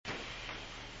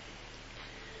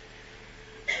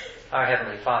Our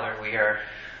Heavenly Father, we are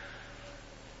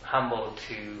humbled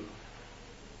to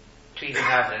even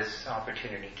have this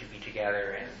opportunity to be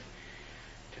together and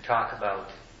to talk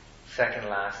about second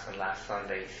last and last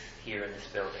Sundays here in this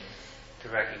building, to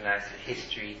recognize the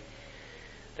history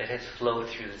that has flowed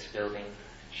through this building,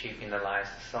 shaping the lives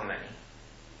of so many.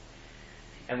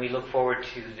 And we look forward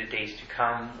to the days to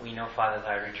come. We know, Father,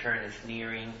 thy return is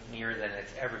nearer than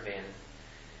it's ever been.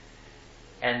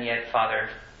 And yet, Father,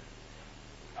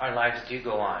 our lives do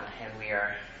go on, and we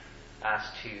are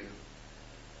asked to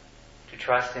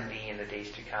trust in Thee in the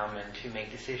days to come and to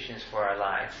make decisions for our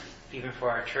lives, even for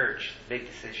our church, big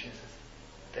decisions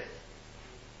that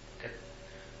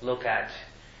look at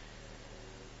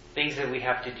things that we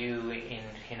have to do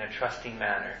in a trusting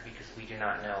manner, because we do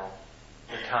not know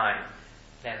the time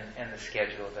and the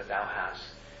schedule that Thou hast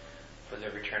for the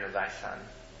return of Thy Son.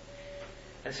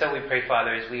 And so we pray,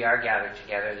 Father, as we are gathered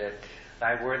together, that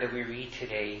Thy word that we read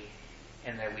today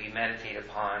and that we meditate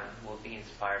upon will be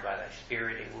inspired by Thy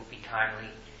Spirit. It will be timely.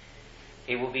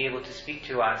 It will be able to speak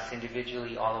to us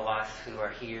individually, all of us who are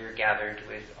here gathered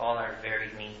with all our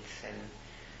varied needs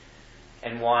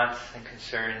and wants and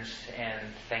concerns and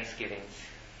thanksgivings,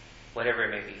 whatever it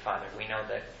may be, Father. We know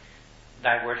that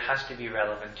Thy word has to be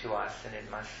relevant to us, and it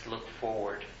must look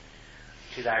forward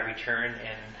to Thy return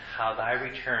and how Thy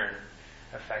return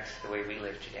affects the way we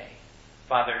live today.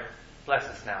 Father, bless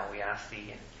us now, we ask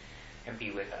Thee, and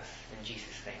be with us. In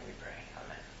Jesus' name we pray.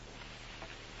 Amen.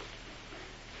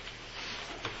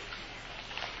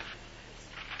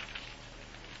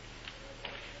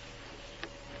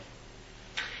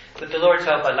 With the Lord's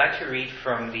help, I'd like to read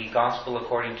from the Gospel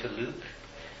according to Luke,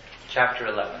 chapter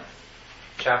 11.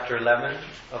 Chapter 11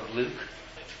 of Luke,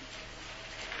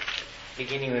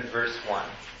 beginning with verse 1.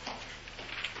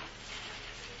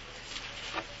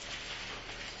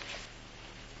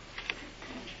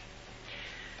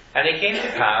 And it came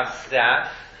to pass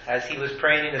that, as he was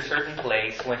praying in a certain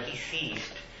place, when he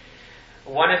ceased,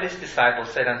 one of his disciples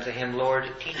said unto him, Lord,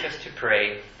 teach us to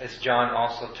pray, as John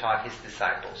also taught his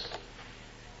disciples.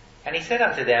 And he said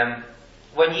unto them,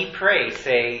 When ye pray,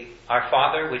 say, Our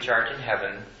Father which art in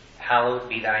heaven, hallowed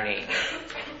be thy name.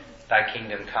 Thy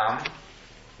kingdom come,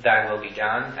 thy will be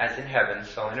done, as in heaven,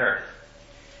 so in earth.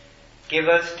 Give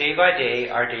us day by day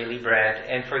our daily bread,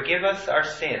 and forgive us our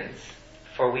sins,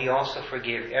 for we also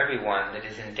forgive everyone that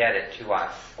is indebted to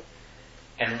us.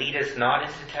 And lead us not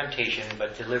into temptation,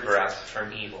 but deliver us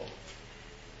from evil.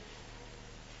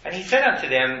 And he said unto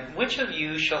them, Which of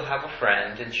you shall have a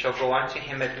friend, and shall go unto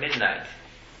him at midnight,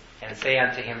 and say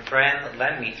unto him, Friend,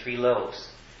 lend me 3 loaves?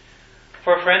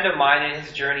 For a friend of mine in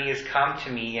his journey is come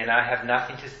to me, and I have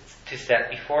nothing to set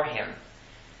before him.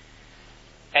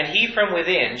 And he from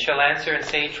within shall answer and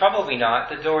say, Trouble me not,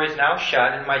 the door is now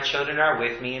shut, and my children are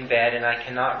with me in bed, and I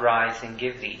cannot rise and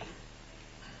give thee.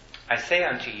 I say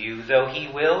unto you, though he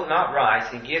will not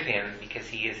rise and give him, because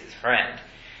he is his friend,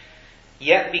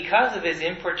 yet because of his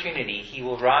importunity he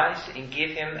will rise and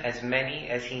give him as many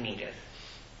as he needeth.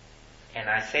 And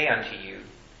I say unto you,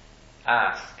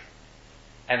 Ask,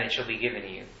 and it shall be given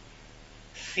you.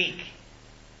 Seek,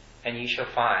 and ye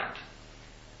shall find.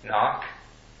 Knock,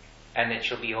 and it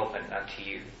shall be opened unto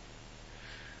you.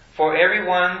 For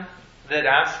everyone that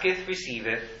asketh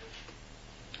receiveth,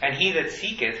 and he that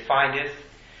seeketh findeth,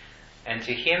 and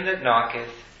to him that knocketh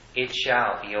it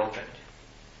shall be opened.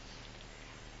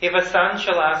 If a son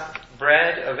shall ask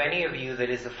bread of any of you that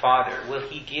is a father, will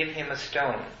he give him a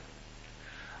stone?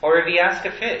 Or if he ask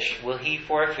a fish, will he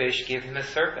for a fish give him a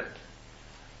serpent?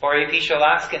 Or if he shall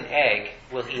ask an egg,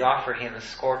 will he offer him a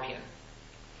scorpion?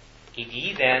 If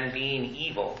ye then, being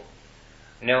evil,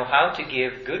 know how to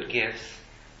give good gifts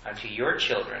unto your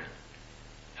children,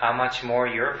 how much more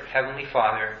your heavenly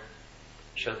Father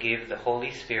shall give the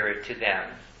Holy Spirit to them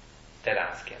that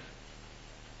ask him.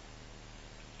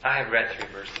 I have read through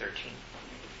verse 13.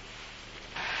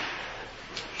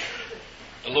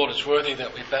 The Lord is worthy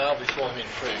that we bow before him in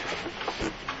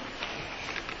prayer.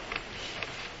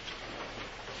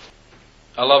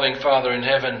 Our loving Father in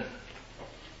heaven,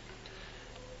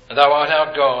 Thou art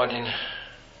our God in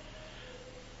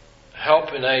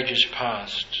help in ages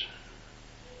past.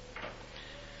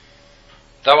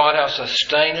 Thou art our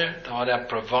sustainer, Thou art our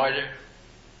provider,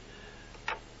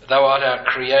 Thou art our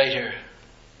creator,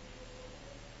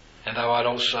 and Thou art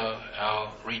also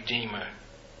our Redeemer.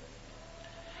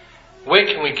 Where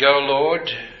can we go,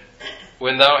 Lord,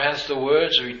 when Thou hast the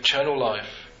words of eternal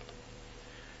life?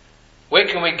 Where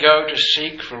can we go to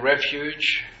seek for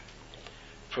refuge,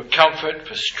 for comfort,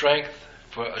 for strength,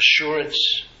 for assurance?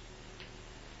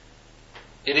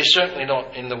 It is certainly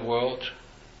not in the world,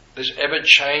 this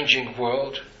ever-changing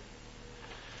world,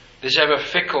 this ever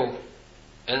fickle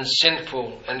and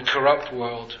sinful and corrupt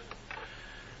world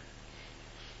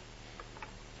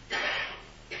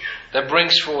that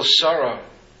brings forth sorrow,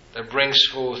 that brings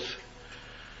forth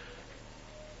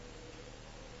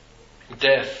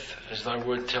death, as thy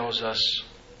word tells us.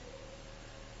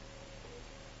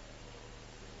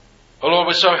 Oh Lord,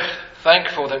 we're so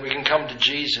thankful that we can come to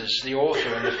Jesus, the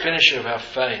author and the finisher of our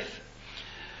faith,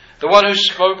 the one who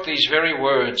spoke these very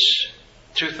words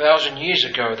 2,000 years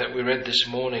ago that we read this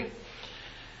morning.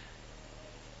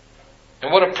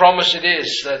 And what a promise it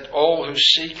is that all who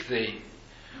seek thee,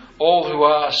 all who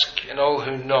ask and all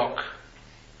who knock,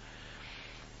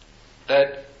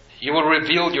 that you will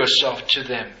reveal yourself to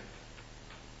them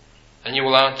and you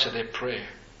will answer their prayer.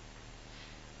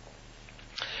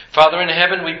 Father in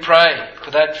heaven, we pray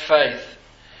for that faith.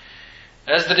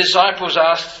 As the disciples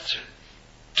asked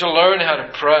to learn how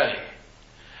to pray,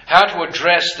 how to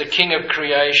address the King of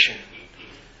creation,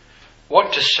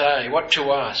 what to say, what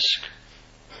to ask.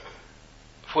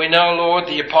 For we know, Lord,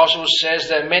 the apostle says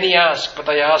that many ask, but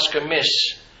they ask amiss,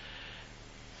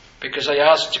 because they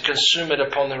ask to consume it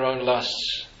upon their own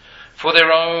lusts, for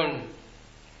their own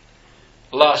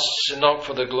lusts and not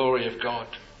for the glory of God.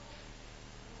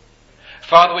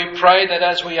 Father, we pray that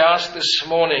as we ask this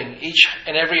morning, each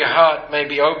and every heart may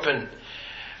be open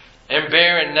and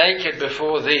bare and naked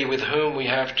before thee with whom we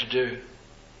have to do.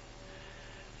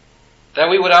 That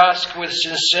we would ask with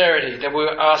sincerity, that we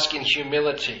would ask in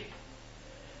humility,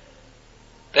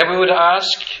 that we would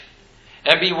ask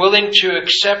and be willing to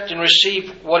accept and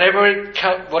receive whatever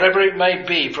it may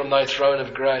be from thy throne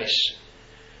of grace.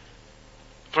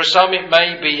 For some it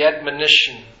may be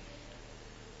admonition,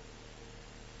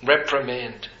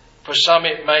 reprimand. For some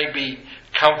it may be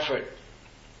comfort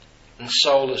and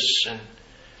solace and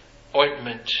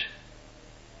ointment,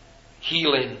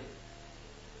 healing.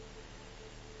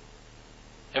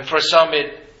 And for some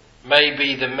it may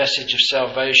be the message of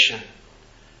salvation,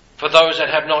 for those that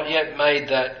have not yet made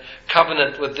that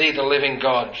covenant with thee, the living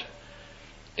God,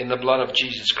 in the blood of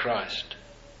Jesus Christ.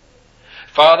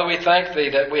 Father, we thank thee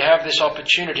that we have this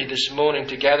opportunity this morning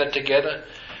to gather together,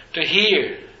 to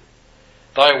hear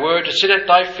thy word, to sit at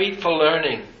thy feet for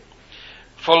learning.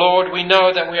 For Lord, we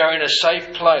know that we are in a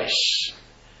safe place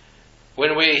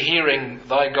when we are hearing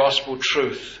thy gospel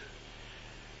truth.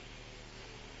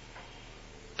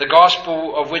 The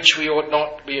gospel of which we ought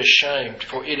not be ashamed,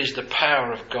 for it is the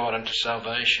power of God unto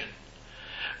salvation.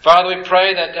 Father, we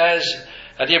pray that as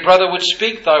a dear brother would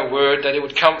speak thy word, that it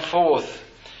would come forth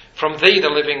from thee, the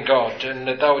living God, and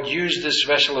that thou would use this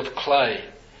vessel of clay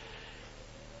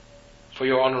for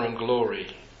your honour and glory.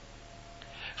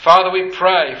 Father, we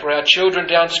pray for our children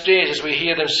downstairs as we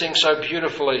hear them sing so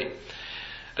beautifully,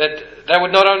 that they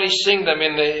would not only sing them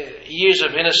in the years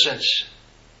of innocence,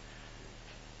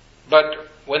 but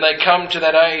when they come to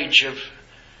that age of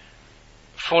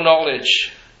full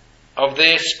knowledge of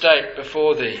their state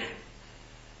before thee,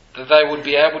 that they would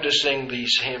be able to sing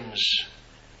these hymns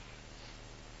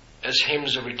as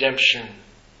hymns of redemption,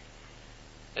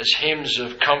 as hymns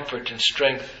of comfort and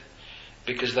strength,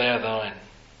 because they are thine.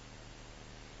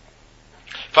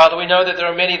 Father, we know that there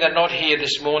are many that are not here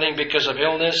this morning because of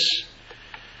illness,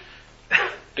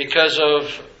 because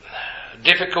of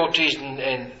difficulties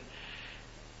and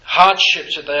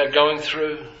hardships that they are going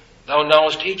through. Thou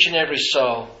knowest each and every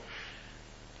soul.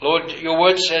 Lord, your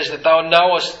word says that thou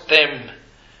knowest them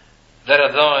that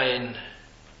are thine,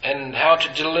 and how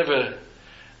to deliver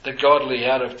the godly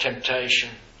out of temptation.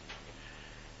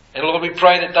 And Lord, we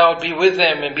pray that thou would be with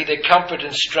them and be their comfort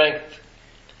and strength,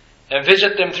 and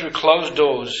visit them through closed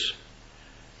doors,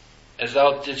 as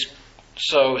thou didst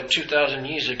so 2,000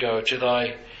 years ago to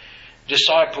thy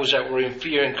disciples that were in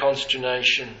fear and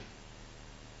consternation.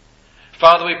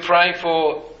 Father, we pray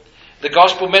for the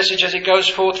gospel message as it goes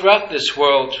forth throughout this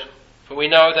world, for we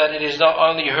know that it is not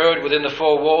only heard within the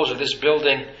four walls of this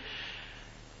building,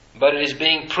 but it is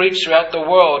being preached throughout the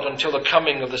world until the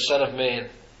coming of the Son of Man.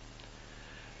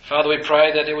 Father, we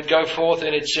pray that it would go forth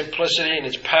in its simplicity and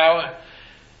its power,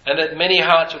 and that many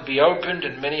hearts would be opened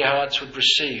and many hearts would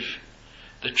receive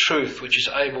the truth which is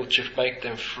able to make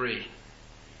them free.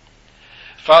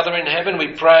 Father in heaven,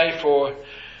 we pray for,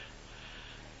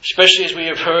 especially as we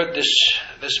have heard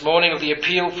this morning of the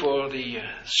appeal for the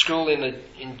school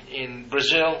in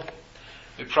Brazil,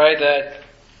 we pray that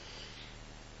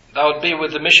thou would be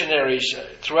with the missionaries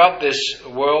throughout this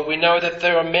world. We know that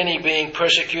there are many being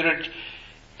persecuted,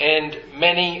 and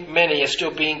many are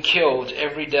still being killed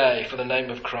every day for the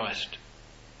name of Christ.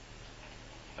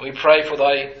 And we pray for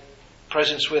thy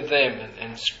presence with them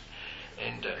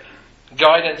and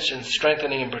guidance and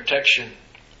strengthening and protection.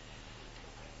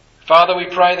 Father, we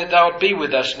pray that thou would be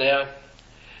with us now,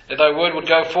 that thy word would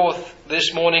go forth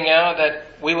this morning hour, that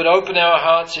we would open our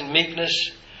hearts in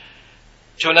meekness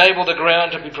to enable the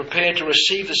ground to be prepared to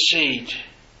receive the seed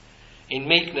in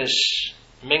meekness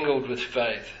mingled with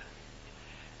faith,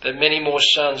 that many more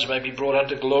sons may be brought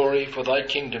unto glory for thy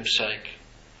kingdom's sake.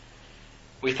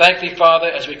 We thank thee, Father,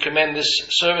 as we commend this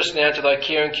service now to thy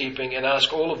care and keeping, and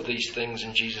ask all of these things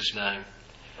in Jesus' name.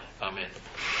 Amen.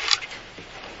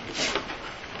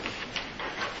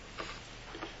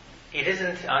 It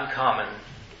isn't uncommon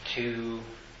to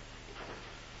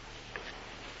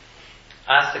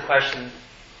ask the question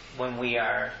when we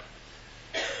are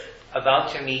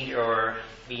about to meet or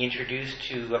be introduced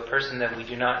to a person that we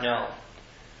do not know.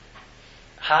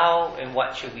 How and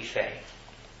what should we say?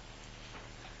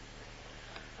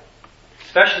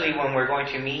 Especially when we're going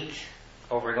to meet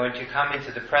or we're going to come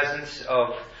into the presence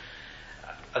of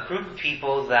a group of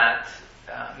people that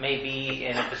may be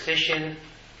in a position,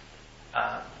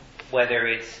 whether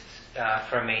it's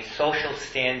from a social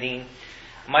standing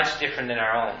much different than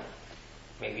our own,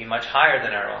 maybe much higher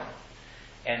than our own.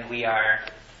 And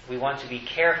we want to be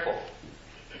careful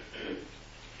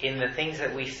in the things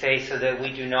that we say so that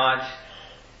we do not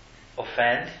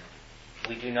offend,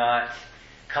 we do not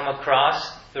come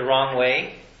across the wrong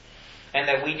way, and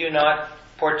that we do not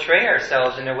portray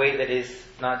ourselves in a way that is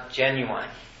not genuine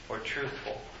or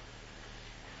truthful.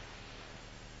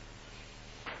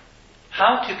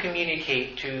 How to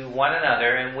communicate to one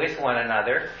another and with one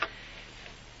another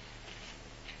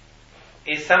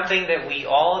is something that we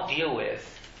all deal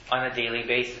with on a daily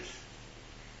basis.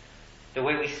 The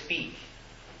way we speak,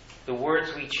 the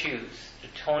words we choose, the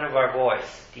tone of our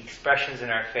voice, the expressions in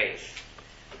our face,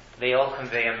 they all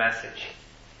convey a message.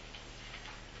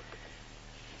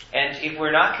 And if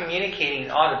we're not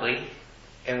communicating audibly,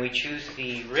 and we choose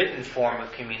the written form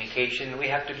of communication, we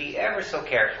have to be ever so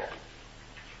careful.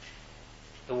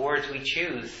 The words we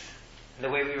choose, the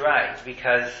way we write,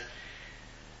 because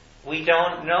we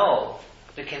don't know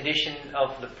the condition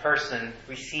of the person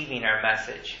receiving our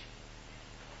message.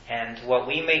 And what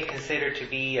we may consider to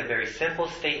be a very simple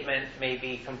statement may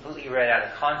be completely read out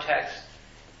of context,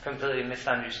 completely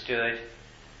misunderstood,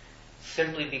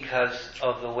 simply because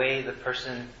of the way the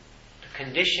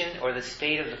condition or the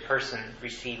state of the person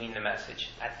receiving the message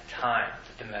at the time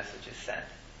that the message is sent.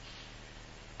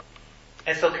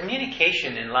 And so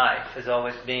communication in life has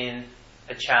always been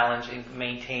a challenge and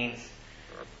maintains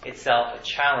itself a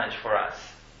challenge for us.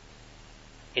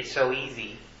 It's so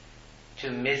easy to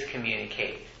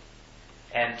miscommunicate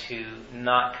and to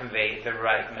not convey the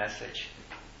right message.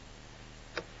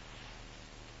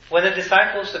 When the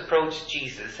disciples approached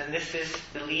Jesus, and this is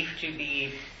believed to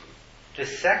be the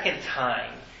second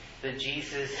time that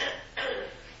Jesus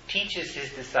teaches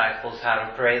his disciples how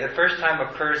to pray. The first time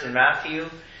occurs in Matthew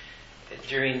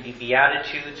during the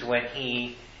Beatitudes, when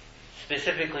he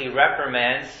specifically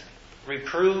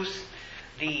reproves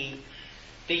the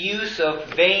use of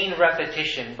vain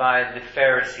repetition by the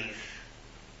Pharisees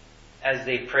as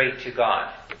they prayed to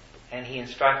God. And he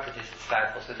instructed his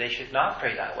disciples that they should not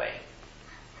pray that way.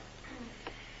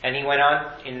 And he went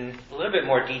on in a little bit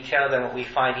more detail than what we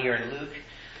find here in Luke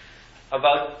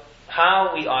about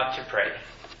how we ought to pray,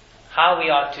 how we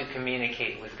ought to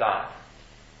communicate with God.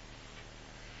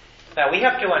 Now we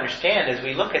have to understand as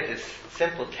we look at this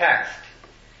simple text,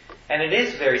 and it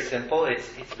is very simple, it's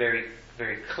very,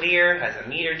 very clear, has a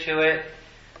meter to it,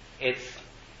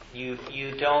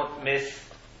 you don't miss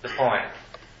the point.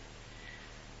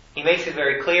 He makes it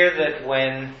very clear that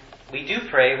when we do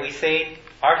pray, we say,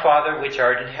 "Our Father which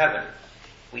art in heaven."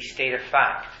 We state a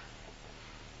fact.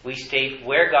 We state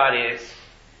where God is,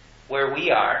 where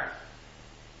we are.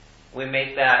 We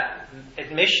make that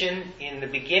admission in the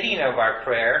beginning of our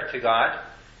prayer to God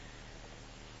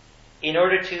in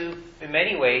order to, in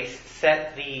many ways,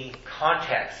 set the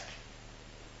context.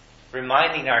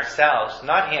 Reminding ourselves,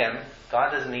 not Him,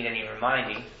 God doesn't need any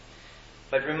reminding,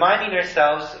 but reminding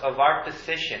ourselves of our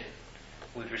position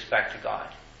with respect to God.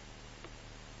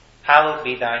 Hallowed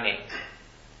be thy name.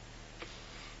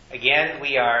 Again,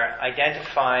 we are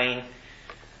identifying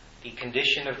the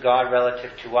condition of God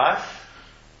relative to us.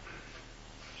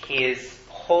 His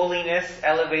holiness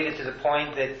elevated to the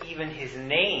point that even His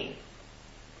name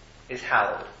is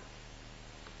hallowed.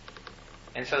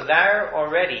 And so there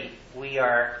already we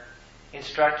are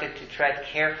instructed to tread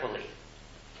carefully.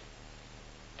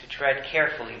 To tread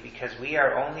carefully because we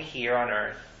are only here on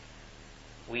earth.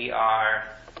 We are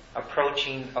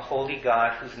approaching a holy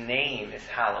God whose name is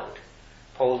hallowed,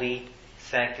 holy,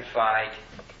 sanctified.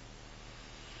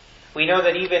 We know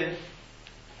that even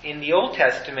in the Old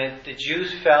Testament, the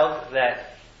Jews felt that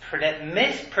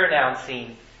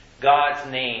mispronouncing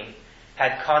God's name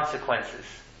had consequences.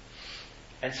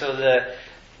 And so the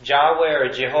Yahweh or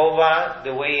Jehovah,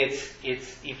 the way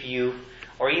it's if you,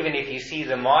 or even if you see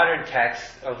the modern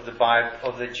text of the Bible,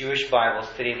 of the Jewish Bibles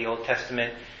today, the Old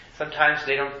Testament, sometimes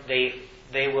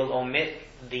they will omit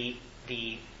the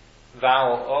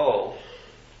vowel O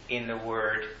in the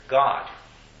word God,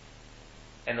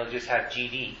 and they'll just have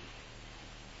GD.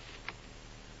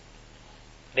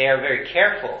 They are very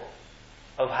careful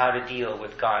of how to deal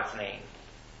with God's name.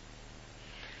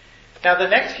 Now the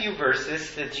next few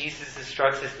verses that Jesus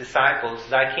instructs his disciples,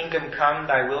 "Thy kingdom come,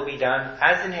 thy will be done,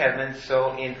 as in heaven,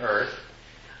 so in earth,"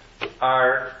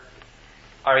 are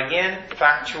again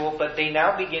factual, but they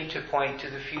now begin to point to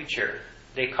the future.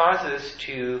 They cause us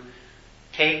to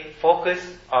take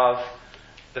focus of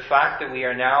the fact that we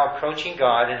are now approaching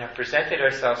God and have presented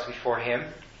ourselves before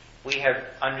Him. We have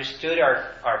understood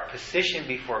our position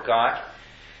before God,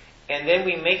 and then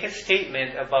we make a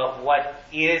statement about what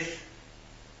is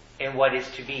and what is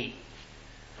to be.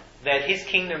 That His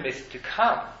kingdom is to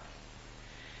come,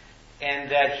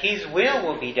 and that His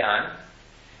will be done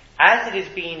as it is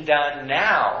being done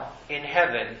now in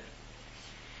heaven,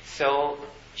 so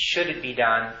should it be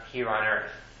done here on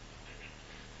earth.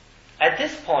 At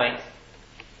this point,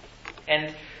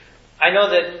 and I know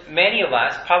that many of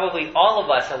us, probably all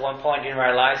of us at one point in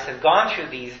our lives, have gone through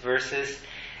these verses,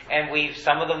 and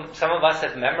some of us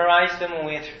have memorized them when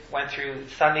we went through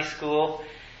Sunday school.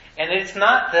 And it's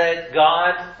not that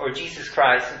God or Jesus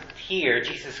Christ here,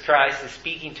 Jesus Christ is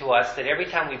speaking to us that every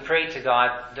time we pray to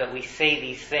God that we say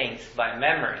these things by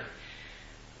memory.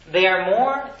 They are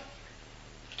more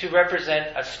to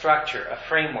represent a structure, a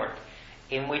framework,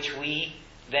 in which we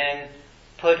then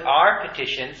put our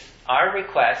petitions, our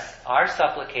requests, our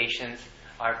supplications,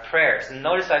 our prayers. And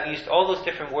notice I've used all those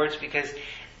different words because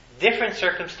different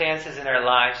circumstances in our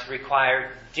lives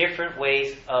require different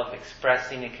ways of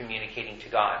expressing and communicating to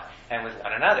God and with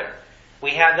one another.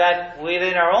 We have that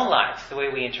within our own lives, the way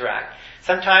we interact.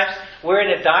 Sometimes we're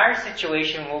in a dire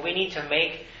situation where we need to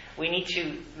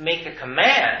make a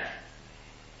command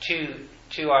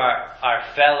to our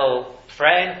fellow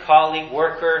friend, colleague,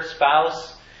 worker,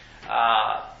 spouse,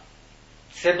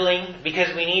 sibling,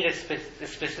 because we need a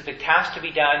specific task to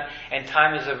be done, and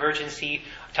time is of urgency.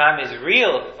 Time is a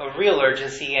real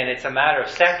urgency, and it's a matter of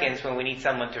seconds when we need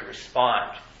someone to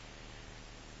respond.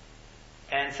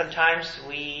 And sometimes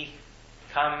we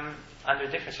come under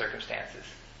different circumstances,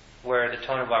 where the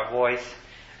tone of our voice,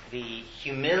 the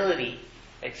humility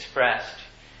expressed,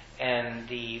 and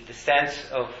the sense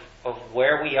of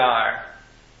where we are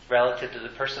relative to the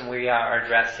person we are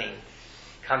addressing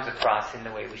comes across in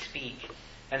the way we speak.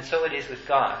 And so it is with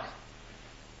God.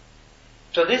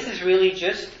 So this is really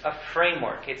just a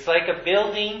framework. It's like a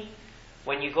building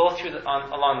when you go through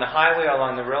along the highway,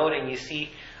 along the road, and you see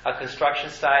a construction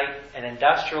site, an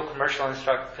industrial, commercial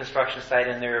construction site,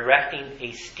 and they're erecting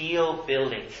a steel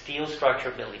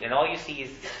structural building. And all you see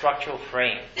is the structural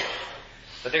frame.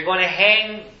 But they're going to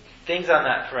hang things on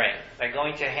that frame. They're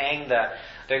going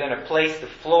to place the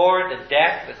floor, the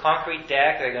deck, the concrete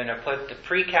deck. They're going to put the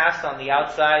precast on the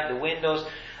outside, the windows.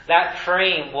 That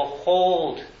frame will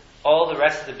hold all the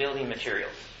rest of the building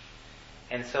materials.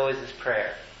 And so is this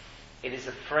prayer. It is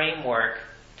a framework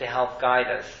to help guide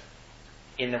us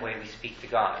in the way we speak to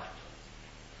God.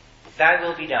 Thy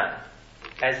will be done,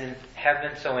 as in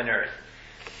heaven, so in earth.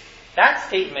 That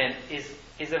statement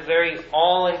is a very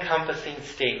all-encompassing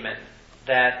statement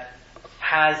that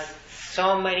has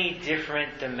so many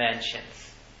different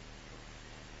dimensions.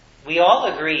 We all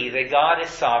agree that God is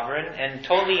sovereign and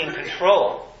totally in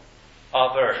control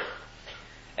of earth.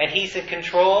 And He's in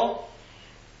control.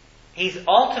 He's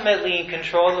ultimately in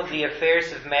control of the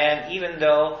affairs of man, even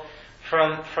though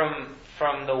from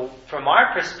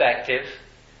our perspective,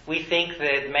 we think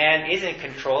that man is in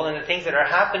control, and the things that are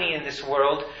happening in this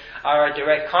world are a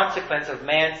direct consequence of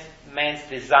man's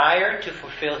desire to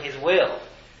fulfill his will.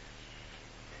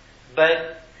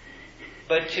 But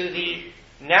to the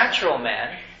natural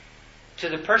man, to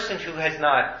the person who has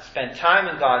not spent time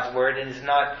in God's Word and is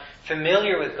not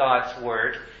familiar with God's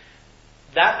Word,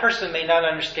 that person may not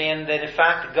understand that in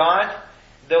fact God,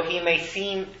 though He may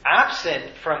seem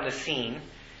absent from the scene,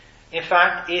 in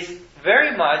fact is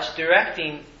very much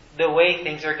directing the way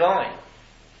things are going.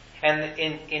 And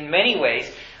in many ways,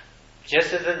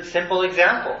 just as a simple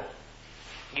example,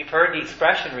 you've heard the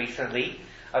expression recently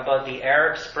about the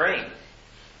Arab Spring.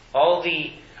 All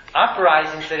the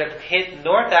uprisings that have hit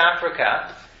North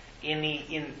Africa in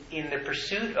the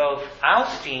pursuit of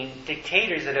ousting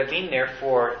dictators that have been there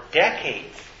for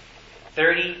decades,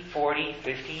 30, 40,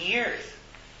 50 years.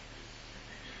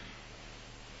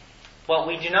 what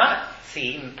we do not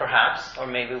see, perhaps, or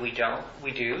maybe we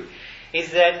do,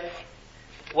 is that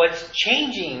what's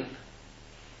changing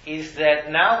is that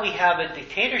now we have a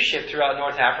dictatorship throughout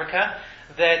North Africa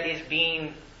that is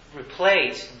being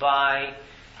replaced by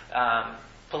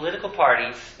political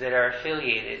parties that are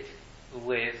affiliated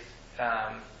with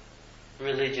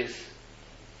religious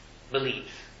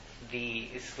beliefs. The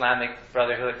Islamic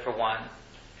Brotherhood, for one.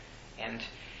 And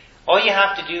all you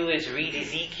have to do is read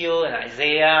Ezekiel and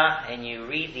Isaiah, and you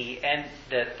read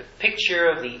the picture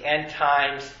of the end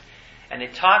times, and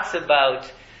it talks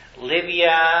about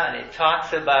Libya, and it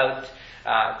talks about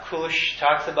Cush,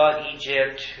 talks about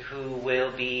Egypt, who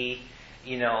will be,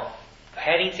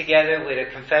 heading together with a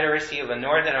confederacy of a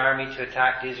northern army to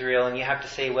attack Israel. And you have to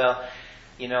say, well,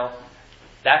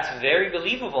 that's very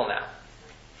believable now.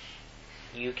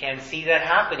 You can see that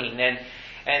happening.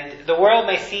 And the world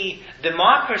may see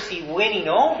democracy winning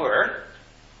over,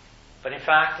 but in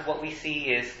fact what we see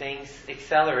is things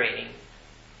accelerating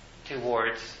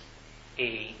towards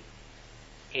a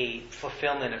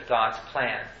fulfillment of God's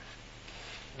plan.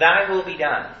 Thy will be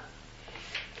done.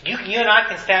 You and I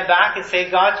can stand back and say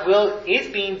God's will is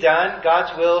being done,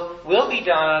 God's will be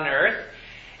done on earth,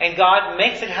 and God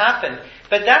makes it happen.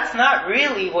 But that's not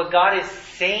really what God is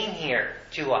saying here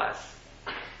to us.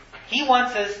 He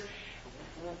wants us,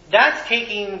 that's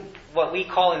taking what we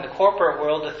call in the corporate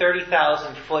world a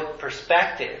 30,000 foot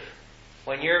perspective.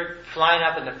 When you're flying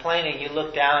up in the plane and you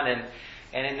look down,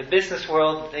 and in the business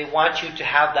world they want you to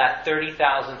have that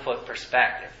 30,000 foot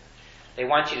perspective. They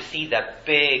want you to see the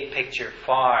big picture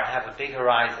far, have a big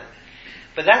horizon.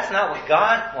 But that's not what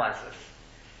God wants us.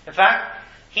 In fact,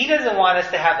 He doesn't want us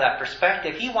to have that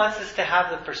perspective. He wants us to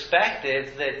have the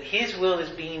perspective that His will is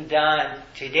being done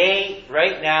today,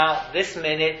 right now, this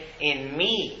minute, in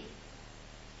me.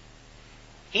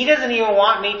 He doesn't even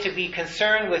want me to be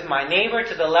concerned with my neighbor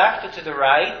to the left or to the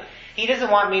right. He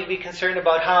doesn't want me to be concerned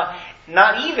about how,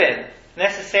 not even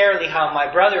necessarily how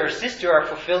my brother or sister are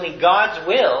fulfilling God's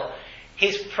will.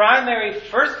 His primary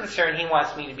first concern He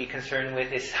wants me to be concerned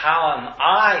with is how am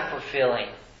I fulfilling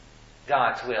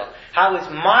God's will? How is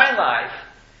my life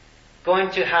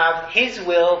going to have His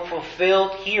will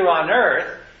fulfilled here on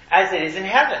earth as it is in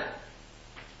heaven?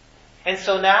 And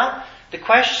so now, the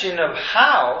question of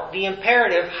how, the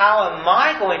imperative, how am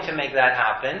I going to make that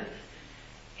happen,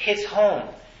 hits home.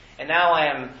 And now I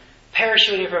am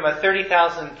parachuting from a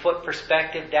 30,000 foot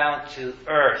perspective down to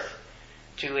earth,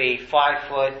 to a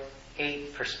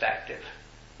 5'8" perspective,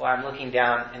 where I'm looking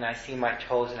down and I see my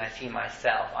toes and I see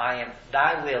myself.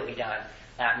 Thy will be done.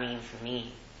 That means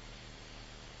me.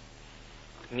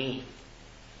 Me.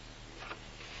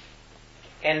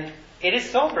 And it is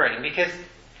sobering because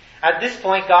at this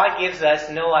point God gives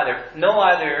us no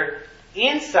other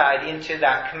insight into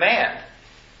that command.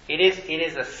 It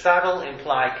is a subtle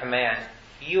implied command.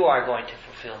 You are going to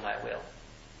fulfill my will.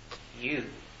 You.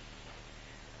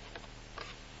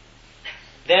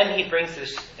 Then He brings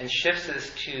us and shifts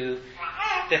us to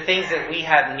the things that we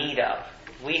have need of.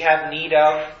 We have need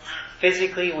of,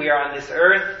 physically, we are on this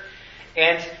earth.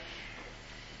 And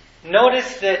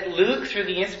notice that Luke, through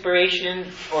the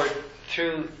inspiration, or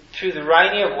through the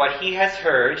writing of what he has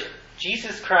heard,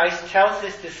 Jesus Christ tells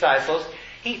His disciples,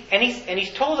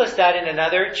 he's told us that in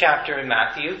another chapter in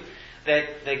Matthew,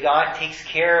 that God takes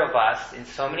care of us in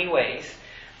so many ways.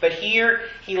 But here,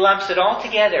 He lumps it all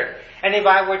together. And if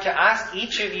I were to ask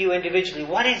each of you individually,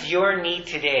 what is your need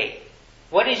today?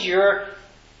 What is your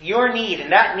need?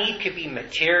 And that need could be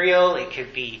material, it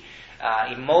could be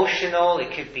emotional,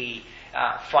 it could be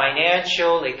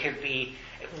financial, it could be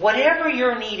whatever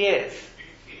your need is.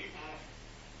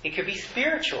 It could be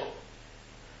spiritual.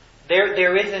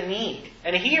 There is a need.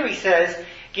 And here He says,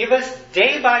 give us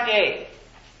day by day,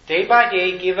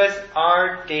 give us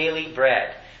our daily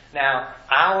bread. Now,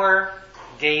 our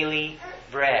daily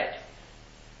bread.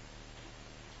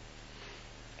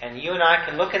 And you and I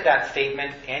can look at that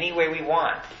statement any way we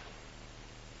want.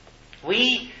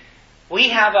 We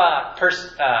have a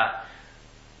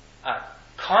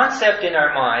concept in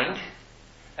our mind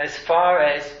as far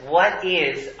as what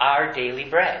is our daily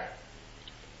bread.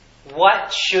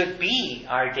 What should be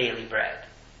our daily bread?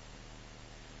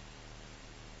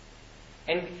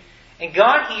 And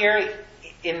God here,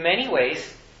 in many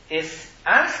ways, is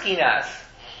asking us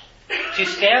to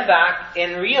stand back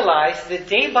and realize that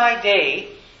day by day,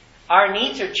 our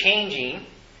needs are changing,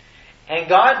 and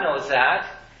God knows that.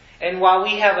 And while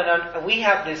we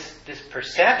have this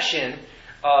perception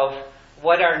of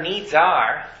what our needs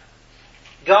are,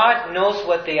 God knows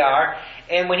what they are.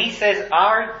 And when He says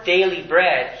our daily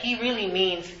bread, He really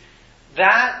means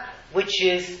that which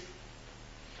is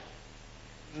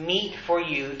meet for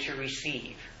you to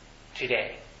receive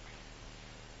today?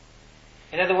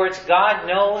 In other words, God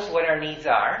knows what our needs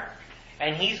are,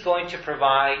 and He's going to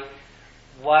provide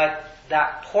what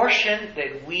that portion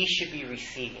that we should be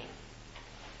receiving.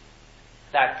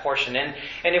 That portion. And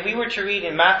if we were to read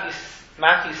in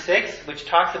Matthew 6, which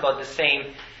talks about this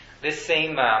same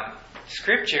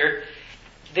scripture,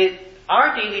 that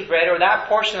our daily bread, or that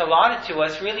portion allotted to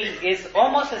us, really is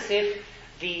almost as if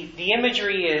the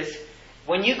imagery is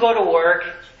when you go to work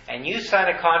and you sign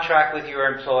a contract with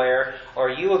your employer, or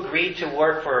you agree to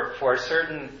work for a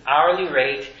certain hourly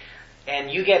rate,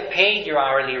 and you get paid your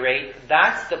hourly rate,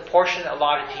 that's the portion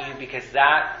allotted to you because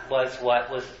that was what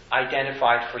was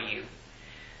identified for you.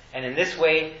 And in this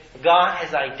way, God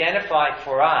has identified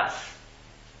for us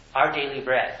our daily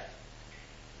bread.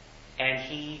 And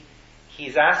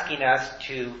He's asking us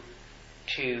to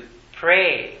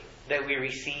pray that we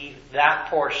receive that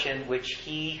portion which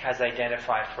He has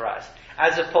identified for us,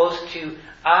 as opposed to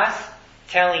us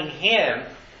telling Him,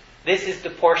 this is the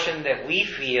portion that we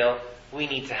feel we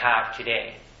need to have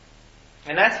today.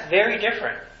 And that's very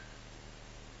different.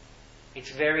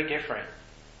 It's very different.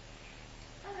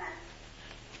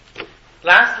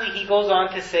 Lastly, he goes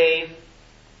on to say,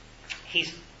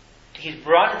 he's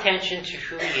brought attention to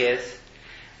who He is.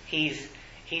 He's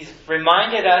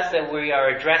reminded us that we are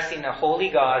addressing a holy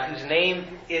God whose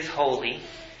name is holy,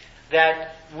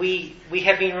 that we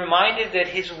have been reminded that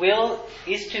His will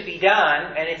is to be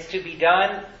done, and it's to be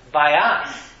done by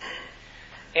us.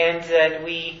 And that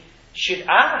we should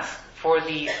ask for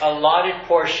the allotted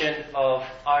portion of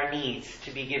our needs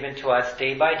to be given to us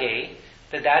day by day,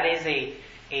 that is a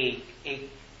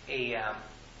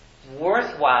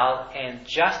worthwhile and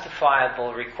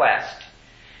justifiable request.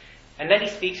 And then he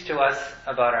speaks to us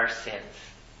about our sins.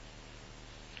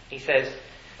 He says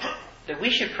that we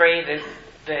should pray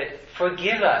that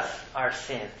forgive us our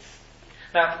sins.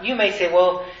 Now, you may say,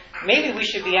 well, maybe we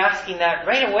should be asking that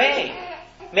right away.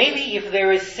 Maybe if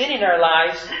there is sin in our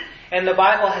lives, and the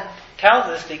Bible tells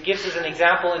us, it gives us an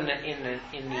example in the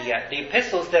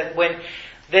epistles, that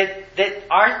that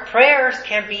our prayers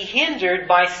can be hindered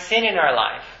by sin in our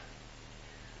life.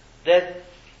 That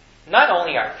not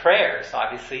only our prayers,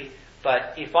 obviously,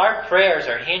 but if our prayers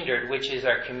are hindered, which is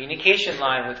our communication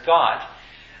line with God,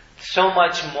 so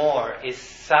much more is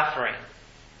suffering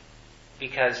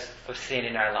because of sin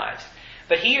in our lives.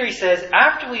 But here he says,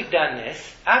 after we've done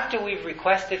this, after we've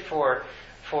requested for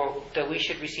that we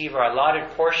should receive our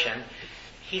allotted portion,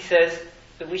 he says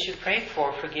that we should pray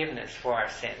for forgiveness for our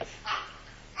sins.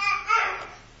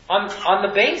 On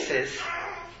the basis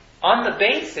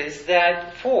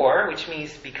that for, which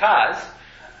means because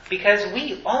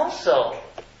we also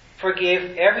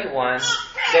forgive everyone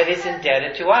that is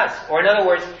indebted to us. Or in other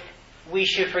words, we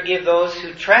should forgive those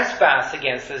who trespass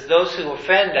against us, those who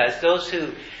offend us, those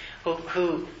who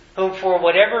for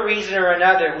whatever reason or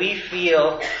another we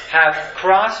feel have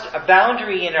crossed a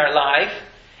boundary in our life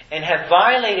and have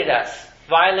violated us,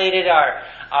 violated our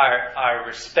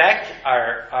respect,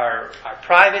 our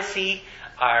privacy,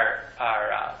 our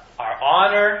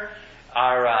honor,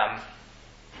 our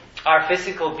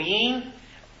physical being,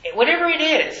 whatever it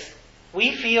is.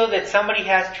 We feel that somebody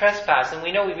has trespassed, and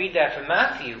we know we read that from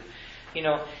Matthew. You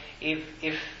know, if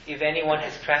anyone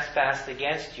has trespassed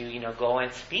against you, go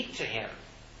and speak to him.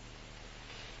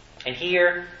 And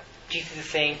here, Jesus is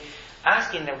saying,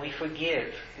 asking that we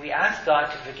forgive. We ask God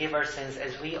to forgive our sins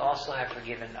as we also have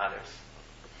forgiven others.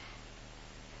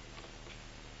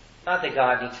 Not that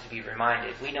God needs to be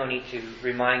reminded. We don't need to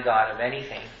remind God of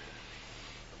anything.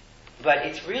 But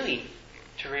it's really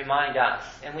to remind us.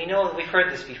 And we know, we've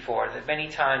heard this before, that many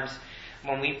times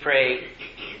when we pray,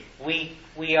 we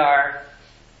are,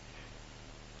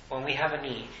 when we have a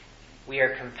need, we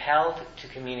are compelled to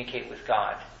communicate with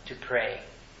God, to pray.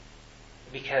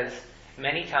 Because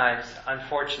many times,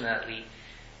 unfortunately,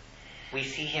 we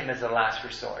see Him as a last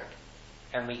resort.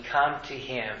 And we come to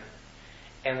Him,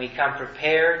 and we come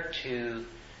prepared to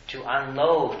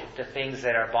unload the things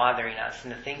that are bothering us,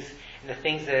 and the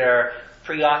things that are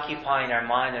preoccupying our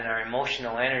mind and our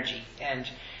emotional energy. And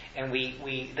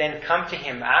we then come to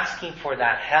Him asking for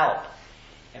that help.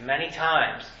 And many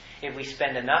times, if we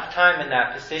spend enough time in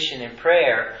that position in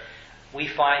prayer, we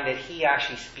find that He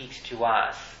actually speaks to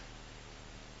us.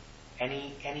 And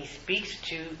He speaks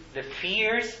to the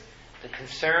fears, the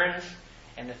concerns,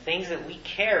 and the things that we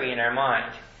carry in our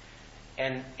mind.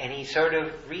 And He sort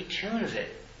of retunes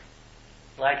it,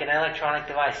 like an electronic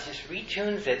device, just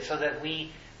retunes it so that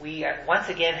we once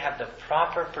again have the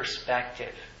proper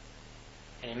perspective.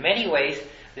 And in many ways,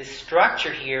 this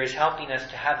structure here is helping us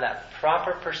to have that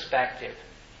proper perspective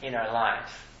in our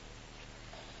lives.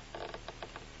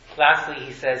 Lastly,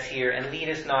 he says here, and lead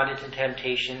us not into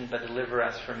temptation, but deliver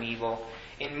us from evil.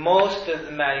 In most of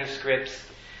the manuscripts,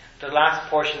 the last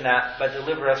portion that, but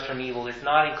deliver us from evil, is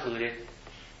not included.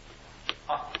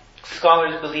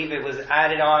 Scholars believe it was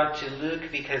added on to Luke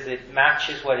because it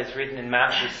matches what is written in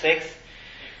Matthew 6.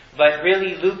 But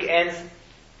really, Luke ends,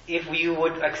 if you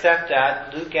would accept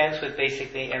that, Luke ends with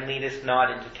basically, and lead us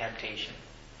not into temptation.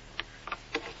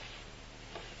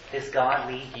 Does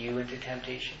God lead you into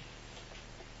temptation?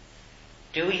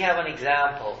 Do we have an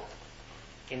example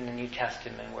in the New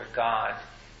Testament where God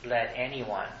led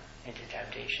anyone into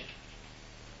temptation?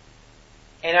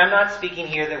 And I'm not speaking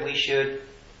here that we should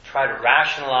try to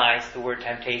rationalize the word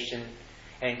temptation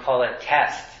and call it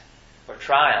test or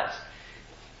trials.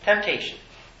 Temptation.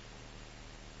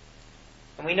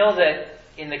 And we know that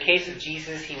in the case of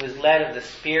Jesus, he was led of the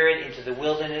Spirit into the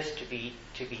wilderness to be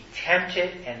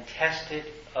tempted and tested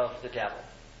of the devil.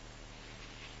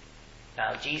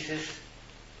 Now, Jesus,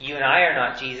 you and I are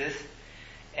not Jesus,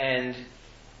 and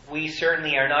we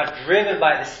certainly are not driven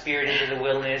by the Spirit into the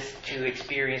wilderness to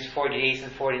experience 40 days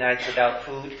and 40 nights without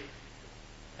food,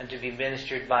 and to be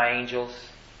ministered by angels,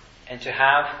 and to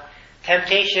have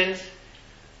temptations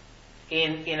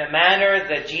in a manner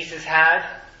that Jesus had.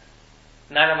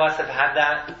 None of us have had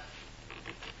that.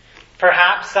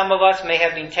 Perhaps some of us may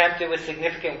have been tempted with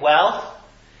significant wealth,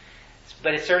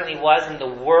 but it certainly was in the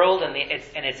world, and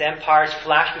its empires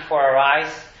flashed before our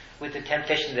eyes with the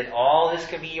temptation that all this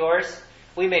can be yours.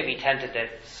 We may be tempted that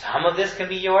some of this can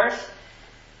be yours,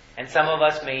 and some of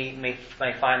us may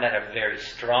find that a very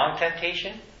strong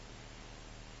temptation.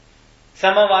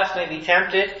 Some of us may be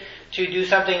tempted to do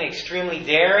something extremely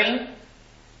daring,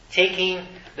 taking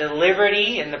the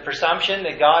liberty and the presumption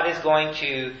that God is going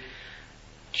to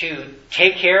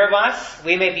take care of us.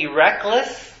 We may be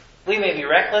reckless. We may be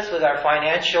reckless with our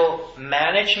financial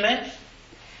management.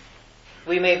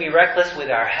 We may be reckless with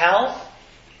our health,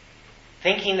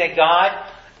 thinking that God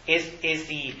is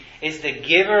the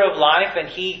giver of life and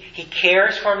He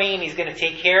cares for me and He's going to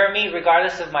take care of me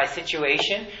regardless of my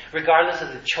situation, regardless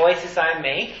of the choices I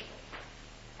make.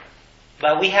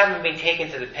 But we haven't been taken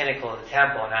to the pinnacle of the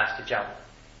temple and asked to jump.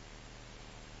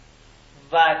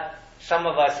 But some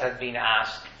of us have been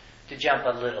asked to jump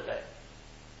a little bit.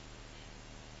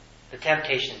 The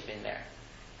temptation's been there.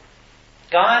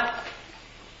 God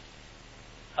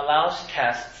allows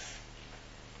tests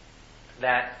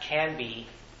that can be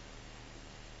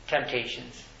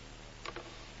temptations.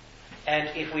 And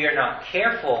if we are not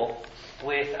careful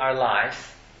with our lives,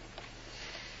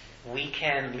 we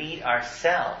can lead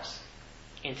ourselves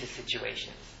into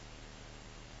situations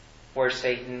where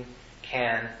Satan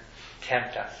can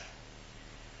tempt us.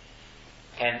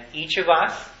 And each of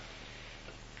us,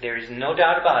 there is no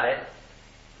doubt about it,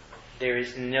 there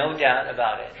is no doubt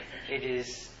about it. It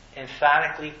is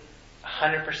emphatically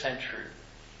 100% true.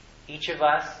 Each of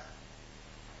us,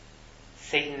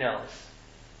 Satan knows.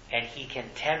 And he can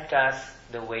tempt us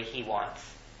the way he wants.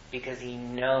 Because he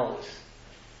knows.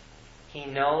 He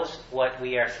knows what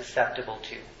we are susceptible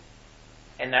to.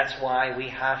 And that's why we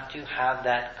have to have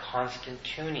that constant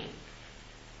tuning.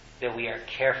 That we are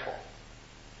careful.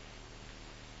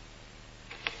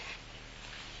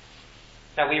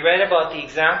 Now we read about the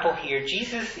example here.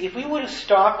 Jesus, if we would have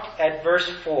stopped at verse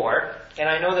 4, and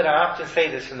I know that I often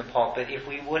say this in the pulpit, if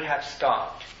we would have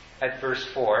stopped at verse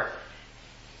 4,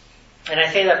 and I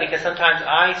say that because sometimes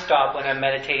I stop when I'm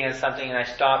meditating on something and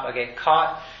I get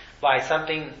caught by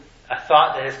something, a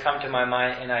thought that has come to my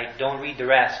mind, and I don't read the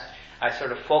rest. I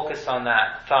sort of focus on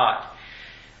that thought.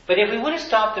 But if we would have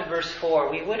stopped at verse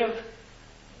 4,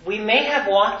 we may have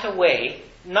walked away.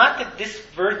 Not that these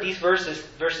verses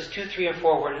 2, 3, and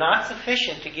 4 were not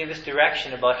sufficient to give us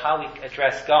direction about how we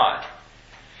address God.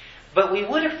 But we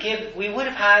would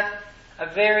have had a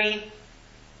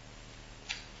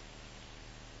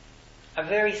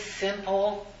very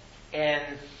simple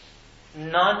and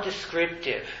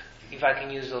non-descriptive, if I can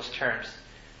use those terms,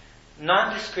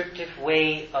 non-descriptive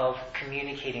way of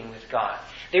communicating with God.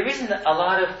 There isn't a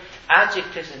lot of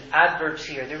adjectives and adverbs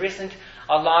here. There isn't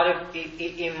a lot of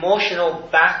emotional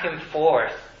back and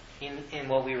forth in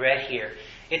what we read here.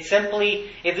 It's simply,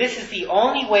 if this is the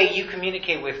only way you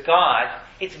communicate with God,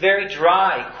 it's very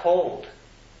dry, cold.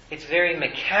 It's very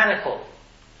mechanical.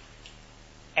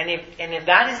 And if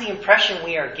that is the impression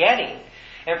we are getting,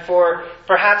 and for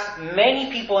perhaps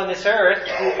many people on this earth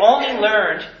who only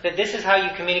learned that this is how you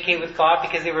communicate with God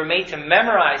because they were made to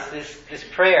memorize this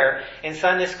prayer in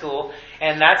Sunday school,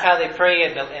 and that's how they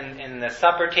pray in the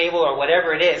supper table or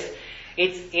whatever it is,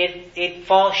 it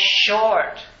falls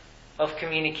short of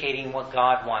communicating what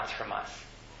God wants from us.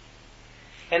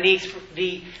 And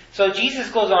so Jesus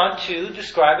goes on to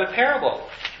describe a parable.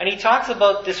 And he talks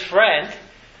about this friend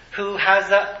who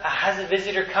has a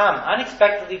visitor come,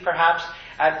 unexpectedly perhaps,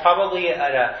 probably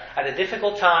at a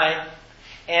difficult time.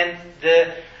 And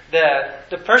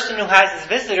the person who has this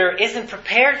visitor isn't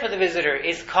prepared for the visitor,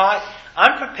 is caught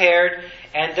unprepared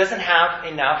and doesn't have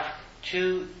enough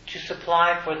to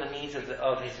supply for the needs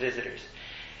of his visitors.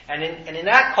 And in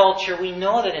that culture, we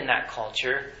know that in that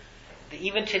culture,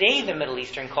 even today, the Middle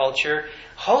Eastern culture,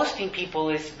 hosting people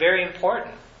is very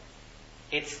important.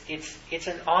 It's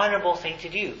an honorable thing to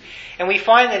do. And we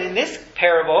find that in this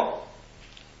parable,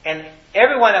 and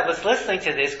everyone that was listening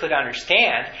to this could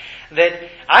understand, that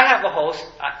I have a host,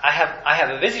 I have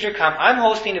a visitor come, I'm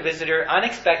hosting a visitor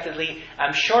unexpectedly,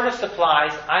 I'm short of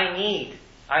supplies, I need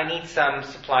some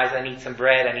supplies, I need some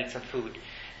bread, I need some food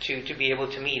to be able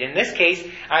to meet. In this case,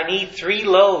 I need 3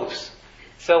 loaves.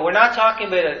 So we're not talking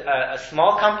about a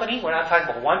small company, we're not talking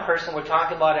about one person, we're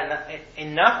talking about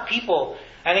enough people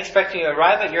unexpectedly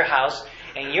arrive at your house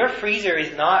and your freezer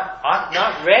is not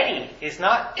ready, is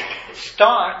not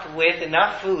stocked with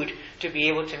enough food to be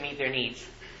able to meet their needs.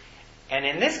 And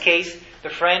in this case, the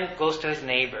friend goes to his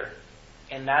neighbor.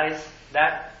 And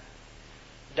that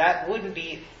wouldn't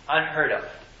be unheard of.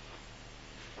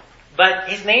 But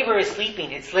his neighbor is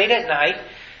sleeping. It's late at night,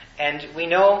 and we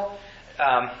know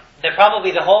that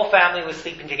probably the whole family was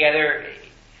sleeping together.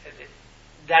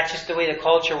 That's just the way the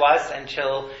culture was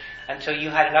until you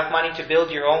had enough money to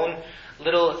build your own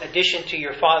little addition to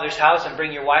your father's house and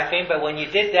bring your wife in. But when you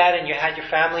did that and you had your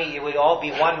family, it would all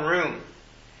be one room.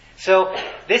 So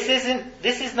this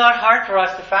is not hard for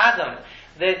us to fathom.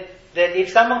 That if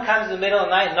someone comes in the middle of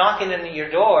the night knocking on your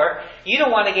door, you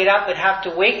don't want to get up and have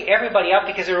to wake everybody up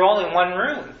because they're all in one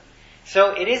room.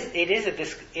 So it is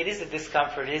a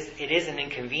discomfort. It is an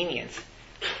inconvenience.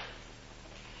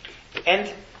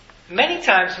 And many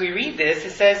times we read this,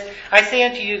 it says, I say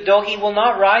unto you, though he will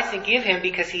not rise and give him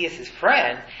because he is his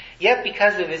friend, yet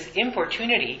because of his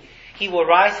importunity, he will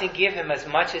rise and give him as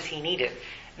much as he needeth.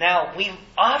 Now, we've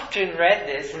often read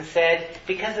this and said,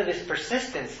 because of his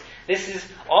persistence. This is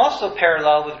also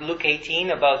parallel with Luke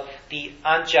 18 about the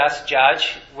unjust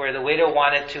judge, where the widow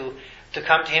wanted to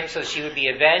come to him so she would be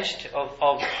avenged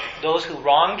of those who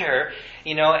wronged her,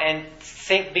 and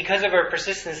because of her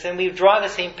persistence. And we draw the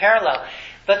same parallel.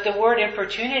 But the word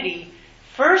importunity,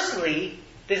 firstly,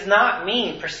 does not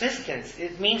mean persistence.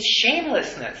 It means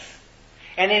shamelessness.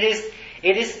 And it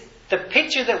is the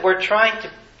picture that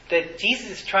Jesus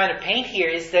is trying to paint here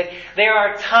is that there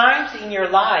are times in your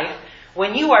life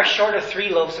when you are short of 3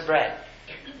 loaves of bread.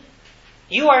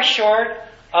 You are short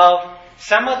of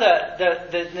some of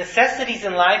the necessities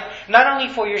in life, not only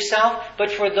for yourself,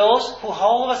 but for those who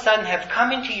all of a sudden have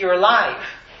come into your life.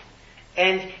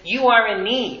 And you are in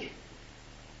need.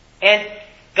 And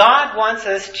God wants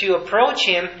us to approach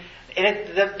Him. And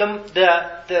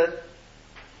the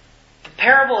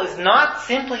parable is not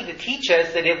simply to teach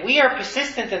us that if we are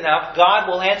persistent enough, God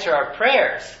will answer our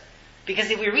prayers.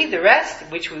 Because if we read the rest,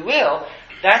 which we will,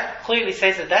 that clearly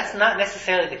says that that's not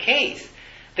necessarily the case.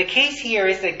 The case here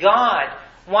is that God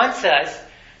wants us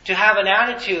to have an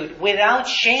attitude without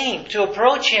shame, to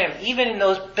approach Him, even in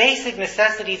those basic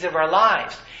necessities of our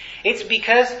lives. It's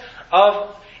because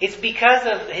of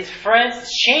His friend's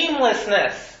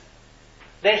shamelessness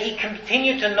that he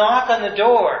continued to knock on the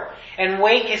door and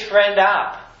wake his friend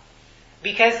up.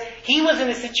 Because he was in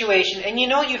a situation, and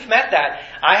you've met that.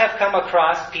 I have come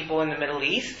across people in the Middle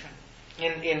East,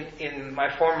 in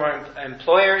my former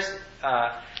employer's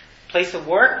place of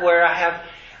work,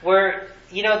 where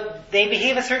they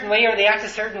behave a certain way or they act a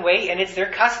certain way, and it's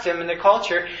their custom and their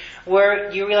culture,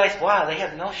 where you realize, wow, they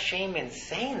have no shame in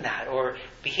saying that or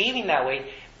behaving that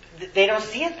way. They don't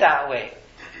see it that way.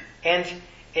 And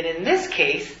in this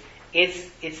case, it's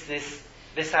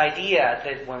this idea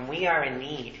that when we are in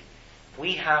need,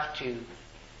 we have to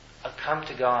come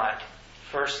to God,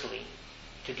 firstly,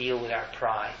 to deal with our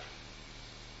pride.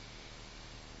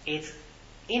 It's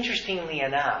interestingly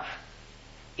enough,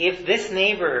 if this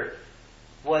neighbor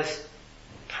was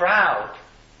proud,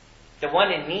 the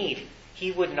one in need,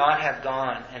 he would not have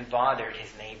gone and bothered his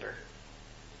neighbor.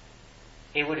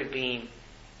 It would have been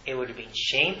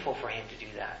shameful for him to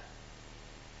do that.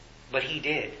 But he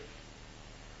did.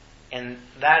 And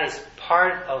that is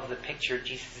part of the picture.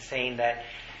 Jesus is saying that,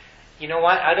 you know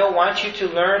what, I don't want you to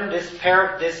learn this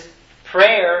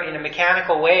prayer in a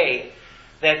mechanical way.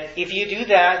 That if you do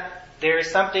that, there is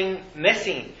something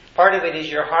missing. Part of it is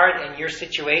your heart and your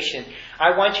situation.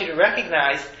 I want you to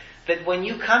recognize that when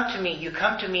you come to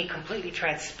me completely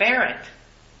transparent.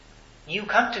 You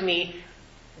come to me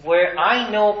where I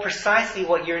know precisely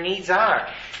what your needs are.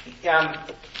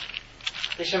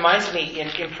 This reminds me,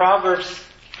 in Proverbs,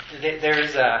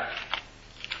 there's a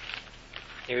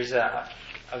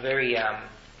very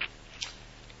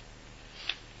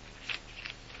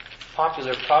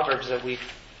popular Proverbs that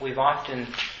we've often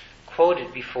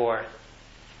quoted before.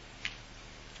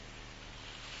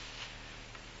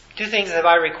 2 things have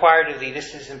I required of thee.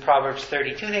 This is in Proverbs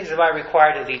 30. 2 things have I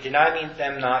required of thee. Deny me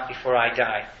them not before I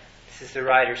die. This is the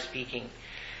writer speaking.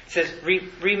 It says,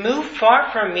 remove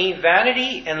far from me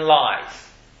vanity and lies.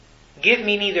 Give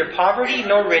me neither poverty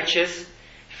nor riches.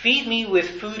 Feed me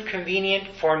with food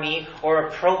convenient for me or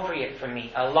appropriate for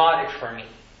me, allotted for me.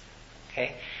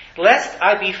 Okay? Lest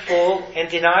I be full and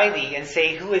deny thee and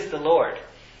say, who is the Lord?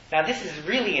 Now this is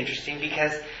really interesting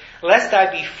because lest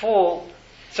I be full.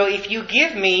 So if you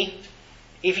give me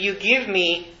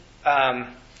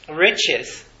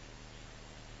riches,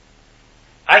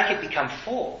 I could become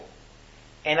full.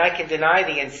 And I can deny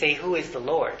thee and say, who is the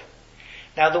Lord?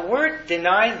 Now the word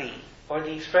deny thee, or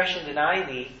the expression deny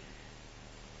thee,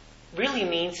 really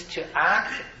means to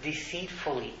act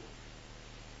deceitfully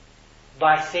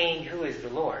by saying, who is the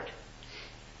Lord?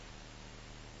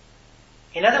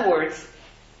 In other words,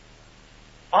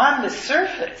 on the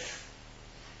surface,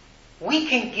 we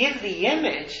can give the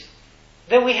image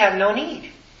that we have no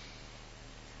need.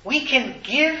 We can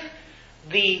give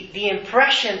the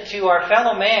impression to our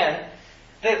fellow man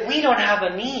that we don't have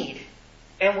a need.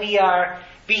 And we are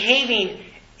behaving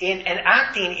and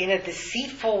acting in a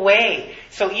deceitful way.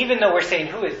 So even though we're saying,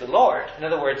 who is the Lord? In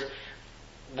other words,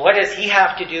 what does He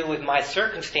have to do with my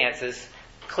circumstances?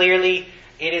 Clearly,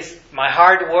 it is my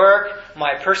hard work,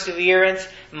 my perseverance,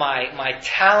 my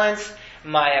talents,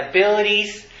 my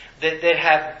abilities that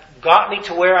have got me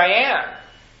to where I am.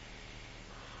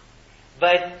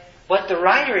 But what the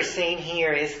writer is saying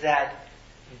here is that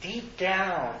deep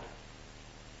down,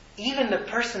 even the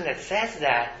person that says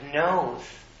that knows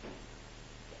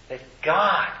that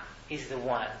God is the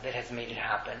one that has made it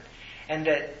happen. And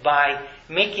that by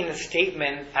making the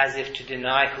statement as if to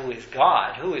deny who is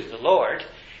God, who is the Lord,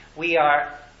 we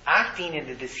are acting in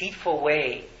a deceitful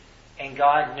way, and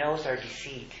God knows our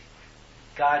deceit.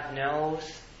 God knows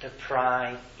the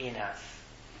pride in us.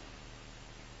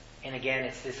 And again,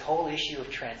 it's this whole issue of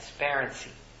transparency.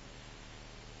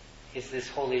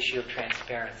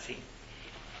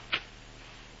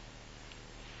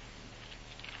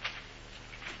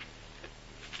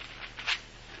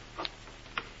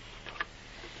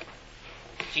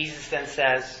 Jesus then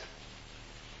says,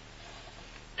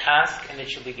 ask and it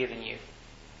shall be given you.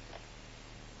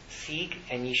 Seek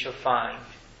and ye shall find.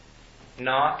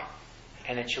 Knock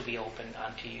and it shall be opened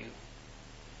unto you.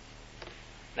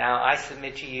 Now I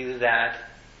submit to you that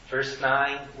verse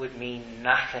 9 would mean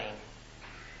nothing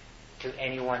to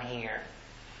anyone here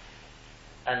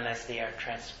unless they are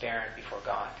transparent before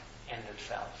God and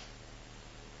themselves.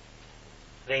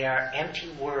 They are empty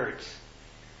words.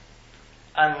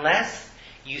 Unless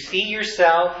you see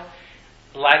yourself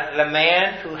like the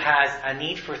man who has a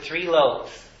need for 3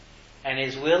 loaves and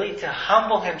is willing to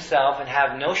humble himself and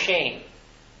have no shame.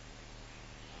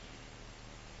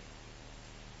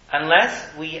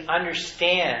 Unless we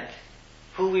understand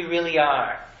who we really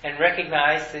are and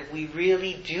recognize that we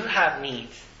really do have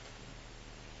needs.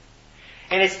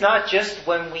 And it's not just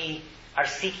when we are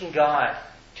seeking God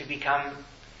to become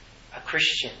a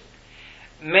Christian.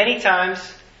 Many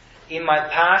times in my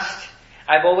past,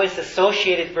 I've always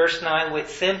associated verse 9 with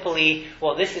simply,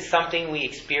 well, this is something we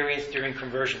experience during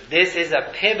conversion. This is a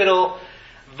pivotal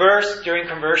verse during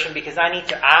conversion because I need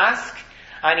to ask,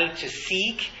 I need to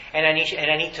seek, and I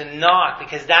need to knock,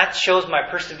 because that shows my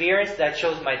perseverance, that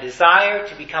shows my desire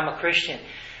to become a Christian.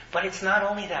 But it's not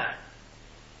only that.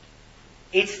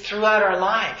 It's throughout our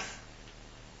lives.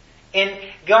 And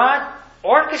God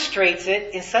orchestrates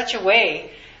it in such a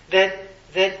way that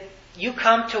you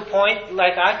come to a point,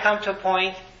 like I come to a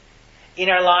point in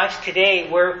our lives today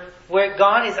where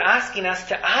God is asking us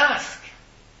to ask.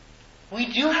 We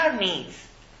do have needs.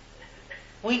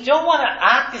 We don't want to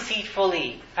act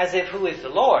deceitfully as if who is the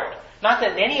Lord. Not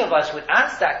that any of us would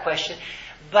ask that question,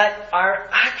 but our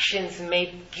actions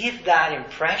may give that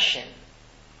impression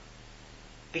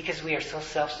because we are so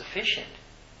self-sufficient.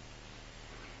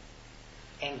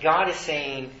 And God is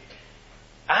saying,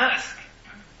 ask.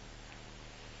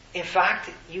 In fact,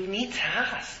 you need to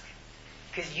ask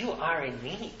because you are in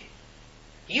need.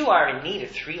 You are in need of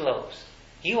 3 loaves.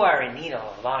 You are in need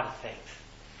of a lot of things.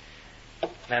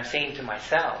 And I'm saying to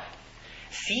myself,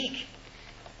 seek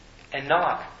and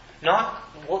knock. Knock,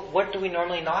 what do we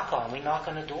normally knock on? We knock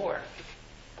on a door.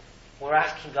 We're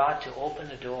asking God to open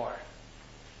the door.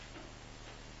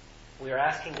 we are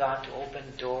asking God to open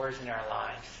doors in our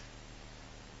lives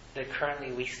that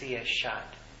currently we see as shut,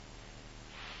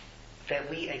 that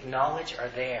we acknowledge are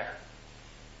there,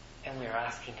 and we are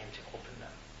asking Him to open them.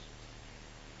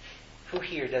 Who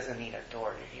here doesn't need a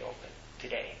door to be opened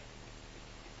today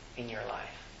in your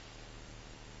life?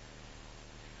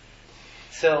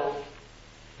 So,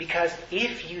 because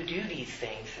if you do these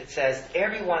things, it says,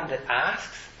 everyone that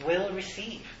asks will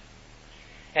receive.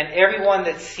 And everyone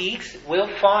that seeks will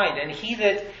find. And he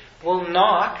that will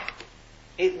knock,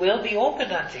 it will be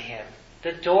opened unto him.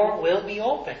 The door will be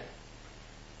open.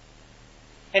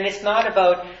 And it's not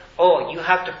about, you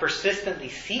have to persistently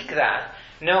seek that.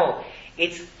 No,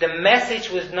 the message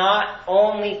was not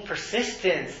only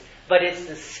persistence, but it's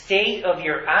the state of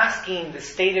your asking, the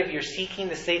state of your seeking,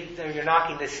 the state of your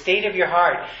knocking, the state of your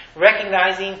heart.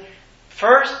 Recognizing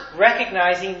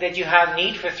that you have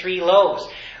need for 3 loaves.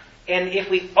 And if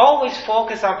we always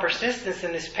focus on persistence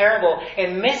in this parable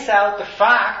and miss out the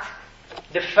fact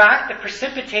that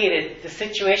precipitated the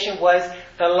situation was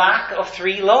the lack of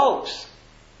 3 loaves.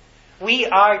 We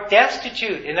are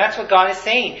destitute, and that's what God is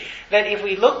saying. That if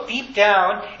we look deep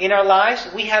down in our lives,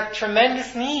 we have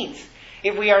tremendous needs.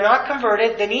 If we are not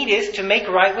converted, the need is to make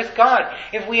right with God.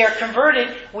 If we are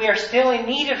converted, we are still in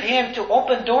need of Him to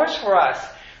open doors for us,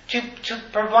 to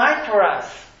provide for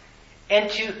us, and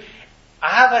to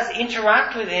have us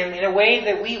interact with Him in a way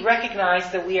that we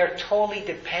recognize that we are totally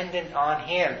dependent on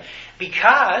Him.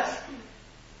 Because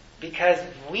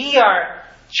we are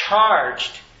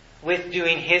charged with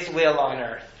doing His will on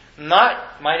earth.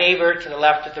 Not my neighbor to the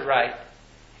left or the right.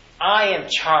 I am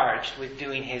charged with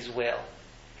doing His will.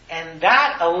 And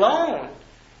that alone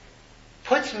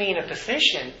puts me in a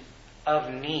position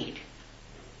of need.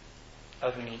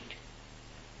 Of need.